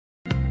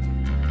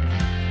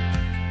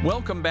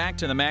Welcome back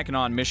to the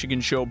Mackinac, Michigan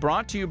Show,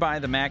 brought to you by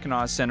the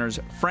Mackinac Center's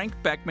Frank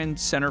Beckman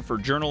Center for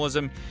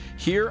Journalism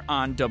here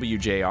on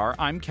WJR.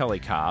 I'm Kelly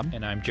Cobb.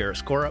 And I'm Jarrett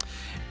Skorup.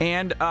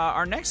 And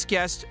our next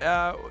guest,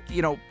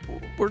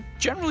 we're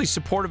generally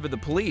supportive of the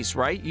police,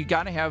 right? You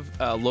got to have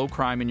low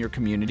crime in your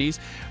communities,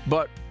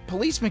 but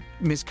police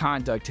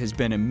misconduct has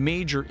been a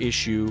major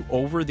issue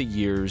over the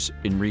years,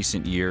 in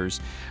recent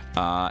years,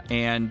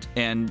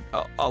 and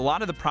a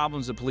lot of the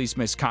problems of police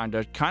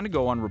misconduct kind of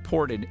go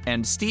unreported.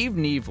 And Steve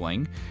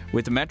Neavling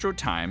with the Metro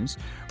Times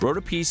wrote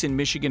a piece in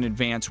Michigan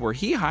Advance where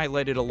he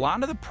highlighted a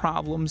lot of the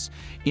problems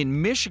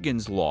in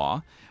Michigan's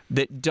law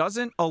that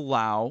doesn't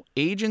allow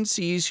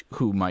agencies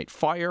who might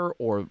fire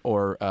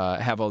or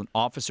have an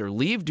officer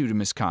leave due to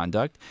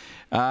misconduct,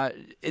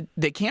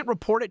 they can't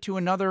report it to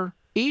another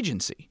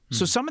agency.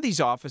 So some of these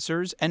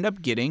officers end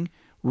up getting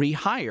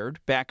rehired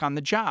back on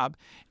the job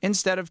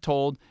instead of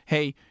told,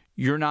 hey,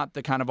 you're not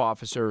the kind of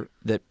officer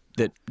that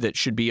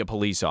should be a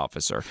police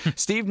officer.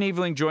 Steve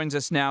Neavling joins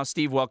us now.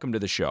 Steve, welcome to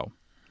the show.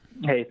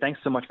 Hey, thanks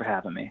so much for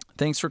having me.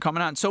 Thanks for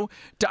coming on. So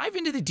dive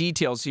into the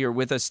details here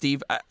with us,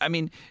 Steve. I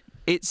mean,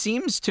 it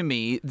seems to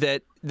me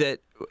that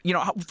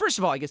first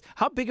of all, I guess,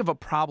 how big of a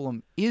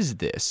problem is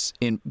this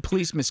in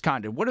police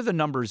misconduct? What are the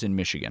numbers in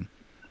Michigan?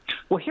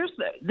 Well,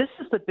 this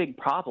is the big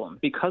problem.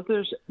 Because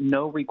there's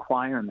no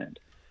requirement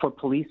for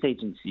police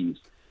agencies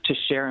to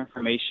share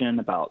information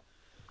about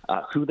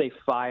who they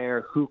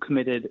fire, who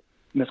committed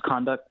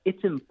misconduct,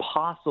 it's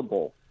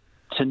impossible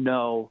to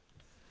know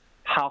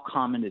how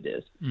common it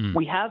is.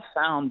 We have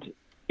found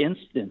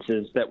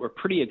instances that were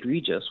pretty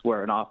egregious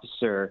where an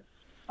officer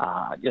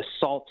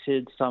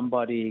assaulted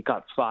somebody,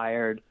 got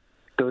fired,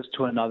 goes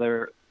to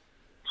another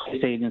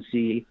police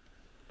agency,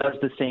 does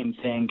the same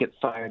thing, gets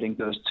fired, and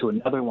goes to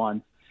another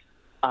one.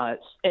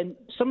 And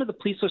some of the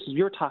police sources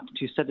you were talking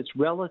to said it's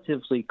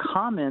relatively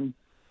common,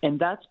 and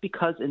that's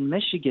because in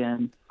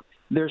Michigan,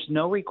 there's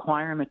no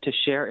requirement to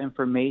share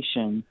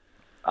information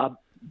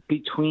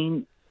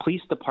between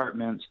police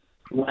departments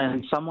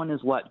when someone is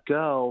let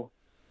go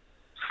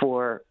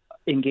for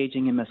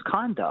engaging in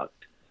misconduct.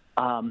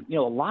 A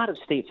lot of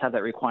states have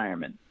that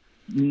requirement,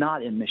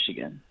 not in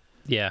Michigan.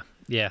 Yeah.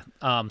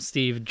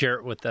 Steve,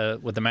 Jarrett with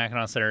the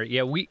Mackinac Center.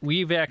 Yeah,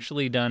 we've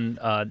actually done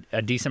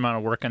a decent amount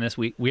of work on this.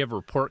 We have a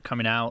report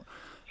coming out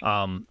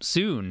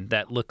soon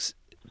that looks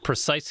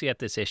precisely at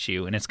this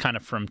issue, and it's kind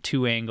of from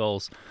two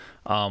angles.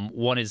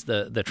 One is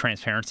the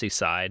transparency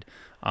side,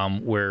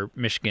 where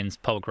Michigan's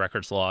public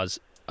records laws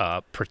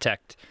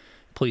protect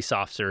police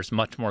officers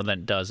much more than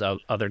it does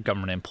other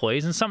government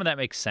employees. And some of that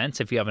makes sense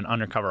if you have an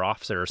undercover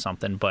officer or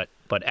something, but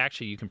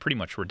actually you can pretty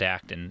much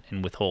redact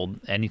and withhold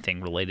anything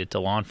related to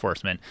law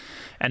enforcement.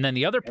 And then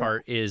the other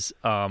part is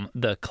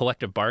the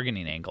collective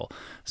bargaining angle.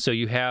 So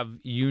you have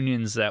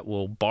unions that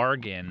will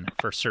bargain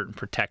for certain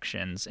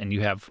protections, and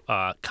you have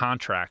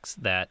contracts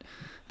that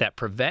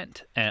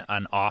prevent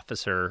an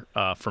officer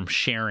from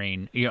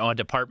sharing, a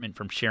department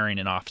from sharing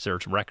an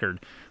officer's record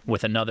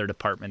with another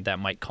department that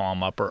might call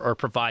them up, or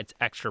provides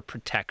extra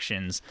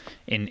protections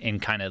in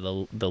kind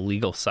of the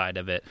legal side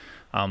of it.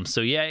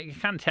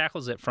 It kind of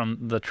tackles it from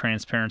the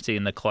transparency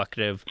and the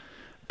collective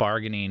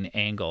bargaining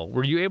angle.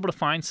 Were you able to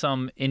find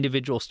some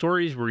individual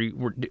stories?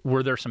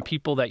 Were there some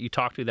people that you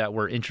talked to that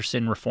were interested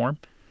in reform?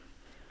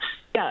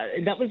 Yeah,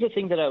 that was the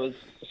thing that I was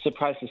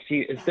surprised to see,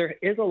 is there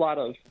is a lot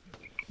of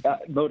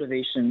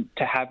motivation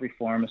to have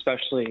reform,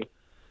 especially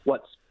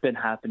what's been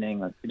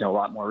happening, a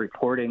lot more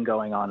reporting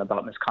going on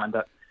about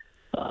misconduct.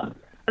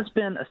 There's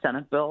been a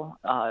Senate bill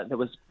that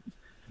was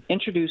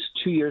introduced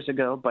 2 years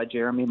ago by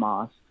Jeremy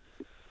Moss,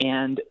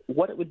 and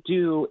what it would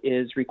do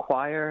is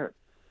require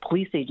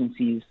police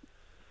agencies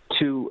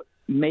to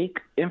make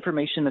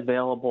information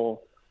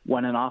available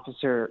when an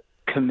officer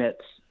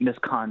commits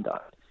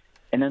misconduct.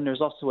 And then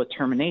there's also a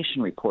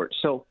termination report.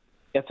 So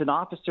if an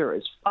officer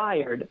is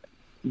fired,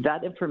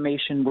 that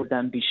information would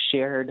then be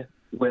shared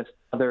with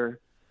other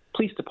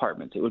police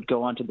departments. It would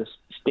go onto the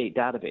state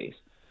database,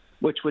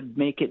 which would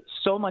make it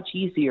so much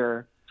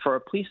easier for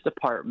a police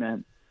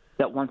department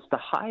that wants to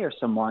hire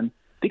someone.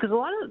 Because a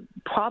lot of the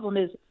problem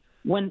is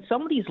when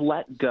somebody's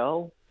let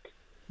go,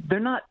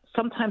 they're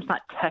sometimes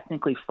not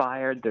technically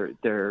fired.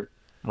 They're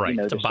right,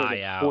 they're to buy sort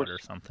of out forced, or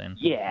something.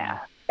 Yeah,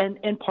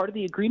 and part of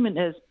the agreement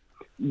is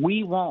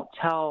we won't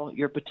tell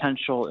your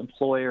potential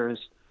employers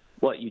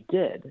what you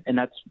did, and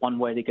that's one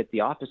way to get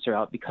the officer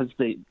out, because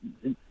the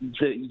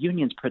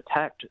unions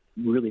protect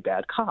really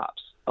bad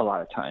cops a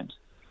lot of times.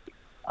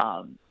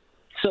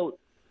 So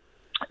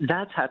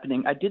that's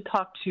happening. I did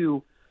talk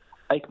to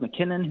Ike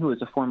McKinnon, who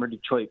is a former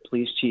Detroit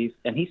police chief,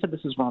 and he said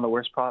this is one of the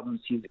worst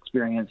problems he's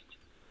experienced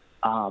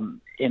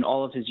in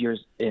all of his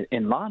years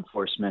in law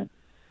enforcement,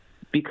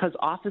 because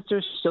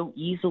officers so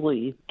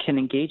easily can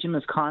engage in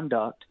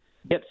misconduct,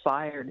 get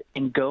fired,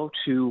 and go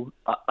to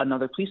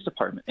another police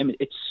department. I mean,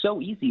 it's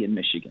so easy in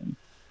Michigan.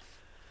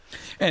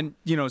 And,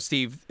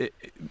 Steve,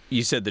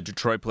 you said the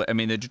Detroit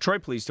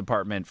Police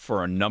Department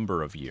for a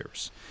number of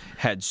years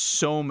had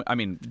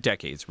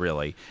decades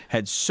really,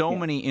 had so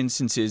many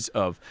instances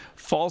of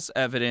false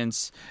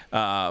evidence,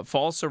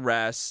 false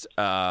arrests.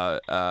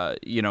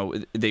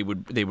 They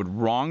would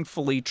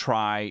wrongfully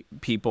try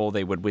people.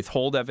 They would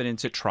withhold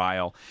evidence at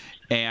trial.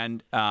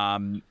 And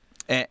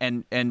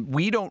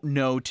we don't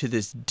know to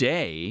this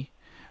day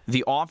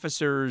the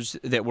officers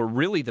that were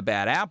really the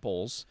bad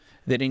apples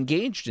that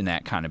engaged in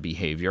that kind of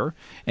behavior,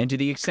 and to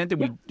the extent that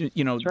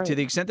to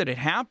the extent that it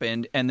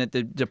happened, and that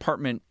the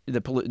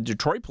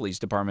Detroit Police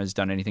Department has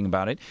done anything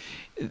about it,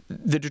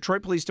 the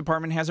Detroit Police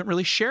Department hasn't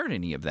really shared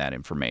any of that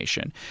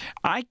information.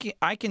 I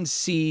can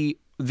see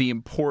the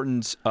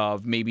importance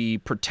of maybe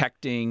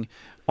protecting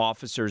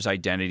officers'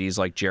 identities,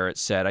 like Jarrett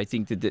said. I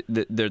think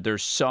that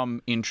there's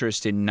some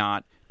interest in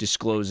not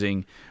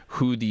disclosing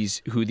who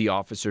the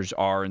officers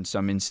are in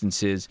some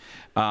instances,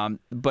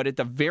 but at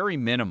the very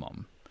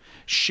minimum,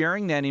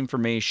 sharing that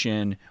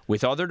information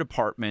with other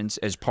departments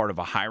as part of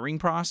a hiring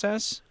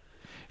process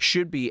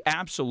should be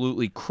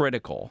absolutely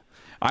critical.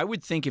 I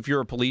would think if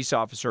you're a police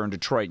officer in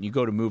Detroit and you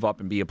go to move up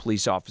and be a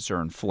police officer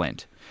in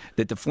Flint,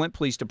 that the Flint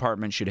Police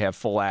Department should have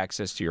full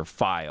access to your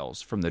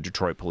files from the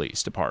Detroit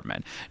Police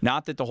Department.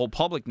 Not that the whole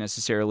public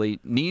necessarily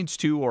needs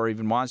to or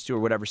even wants to or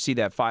whatever see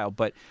that file,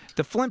 but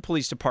the Flint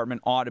Police Department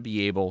ought to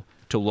be able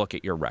to look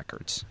at your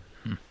records.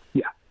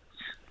 Yeah,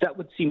 that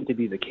would seem to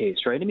be the case,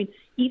 right? I mean,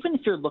 even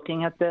if you're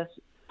looking at this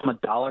from a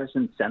dollars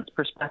and cents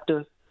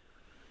perspective,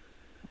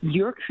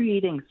 you're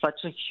creating such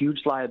a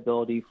huge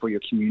liability for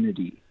your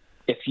community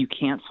if you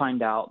can't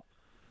find out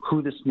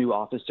who this new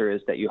officer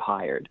is that you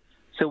hired.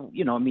 So,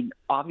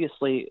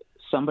 obviously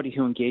somebody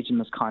who engaged in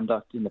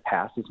misconduct in the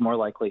past is more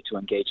likely to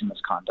engage in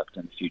misconduct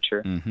in the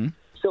future. Mm-hmm.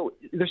 So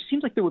there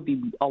seems like there would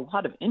be a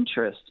lot of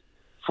interest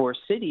for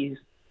cities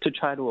to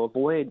try to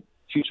avoid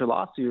future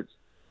lawsuits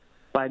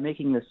by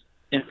making this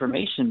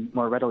information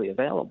more readily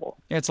available.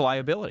 Yeah, it's a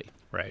liability.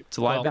 Right. It's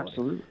a liability. Well,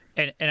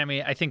 absolutely.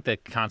 And I think the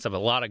concept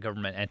of a lot of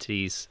government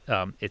entities,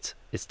 it's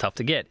tough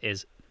to get,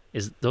 is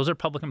those are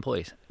public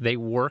employees. They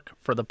work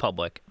for the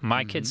public.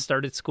 My kids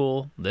started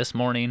school this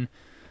morning,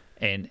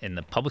 and in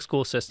the public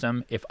school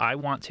system, if I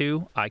want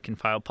to, I can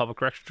file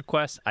public records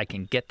request. I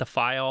can get the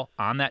file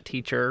on that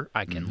teacher.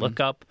 I can look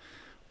up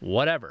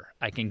whatever.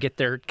 I can get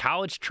their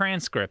college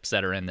transcripts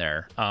that are in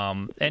there.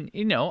 And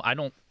I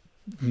don't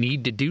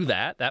need to do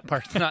that. That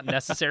part's not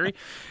necessary.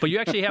 But you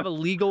actually have a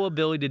legal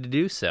ability to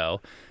do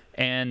so.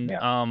 And,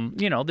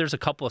 there's a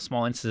couple of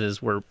small instances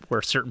where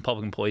certain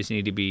public employees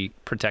need to be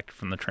protected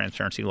from the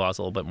transparency laws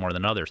a little bit more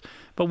than others.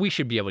 But we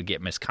should be able to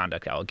get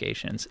misconduct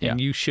allegations.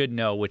 And you should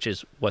know, which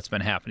is what's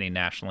been happening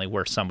nationally,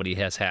 where somebody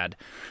has had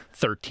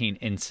 13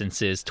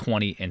 instances,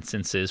 20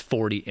 instances,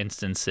 40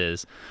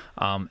 instances.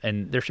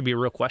 And there should be a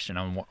real question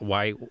on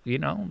why,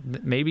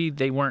 maybe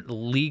they weren't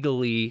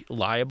legally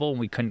liable and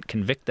we couldn't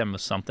convict them of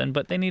something,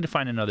 but they need to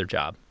find another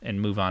job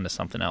and move on to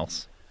something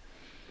else.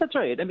 That's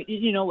right.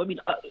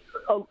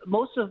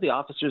 Most of the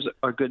officers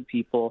are good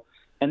people,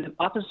 and the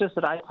officers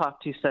that I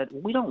talked to said,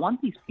 we don't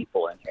want these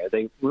people in here.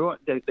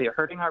 They're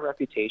hurting our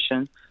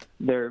reputation.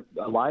 They're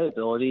a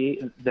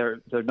liability. They're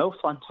no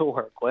fun to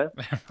work with.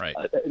 Right.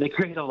 They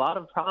create a lot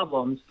of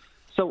problems.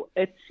 So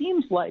it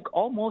seems like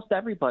almost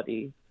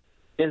everybody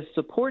is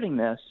supporting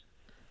this,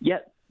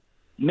 yet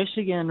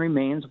Michigan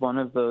remains one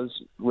of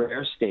those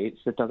rare states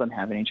that doesn't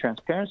have any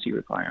transparency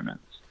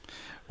requirements.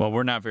 Well,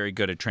 we're not very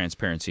good at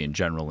transparency in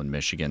general in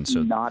Michigan,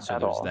 so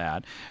there's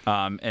that.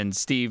 And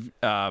Steve,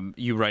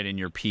 you write in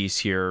your piece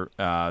here,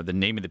 the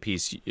name of the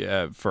piece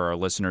for our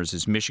listeners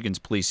is Michigan's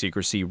Police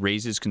Secrecy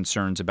Raises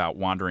Concerns About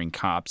Wandering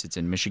Cops. It's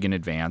in Michigan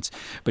Advance.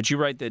 But you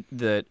write that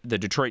the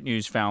Detroit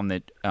News found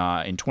that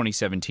in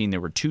 2017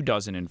 there were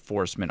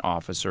 24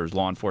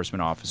 law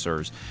enforcement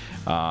officers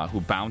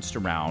who bounced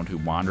around, who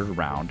wandered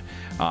around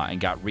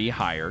and got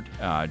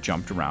rehired,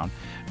 jumped around.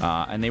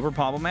 And they were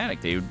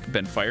problematic. They'd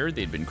been fired.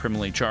 They'd been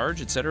criminally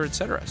charged, et cetera, et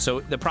cetera. So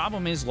the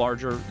problem is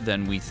larger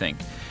than we think.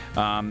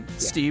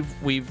 Steve,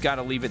 we've got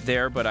to leave it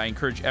there, but I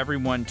encourage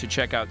everyone to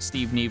check out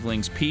Steve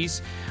Neavling's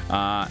piece.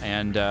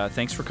 And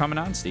thanks for coming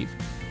on, Steve.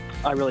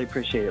 I really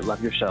appreciate it.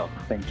 Love your show.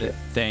 Thank you.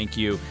 Thank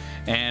you.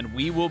 And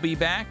we will be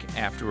back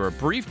after a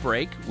brief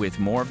break with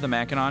more of the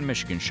Mackinac,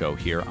 Michigan show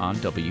here on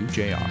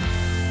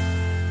WJR.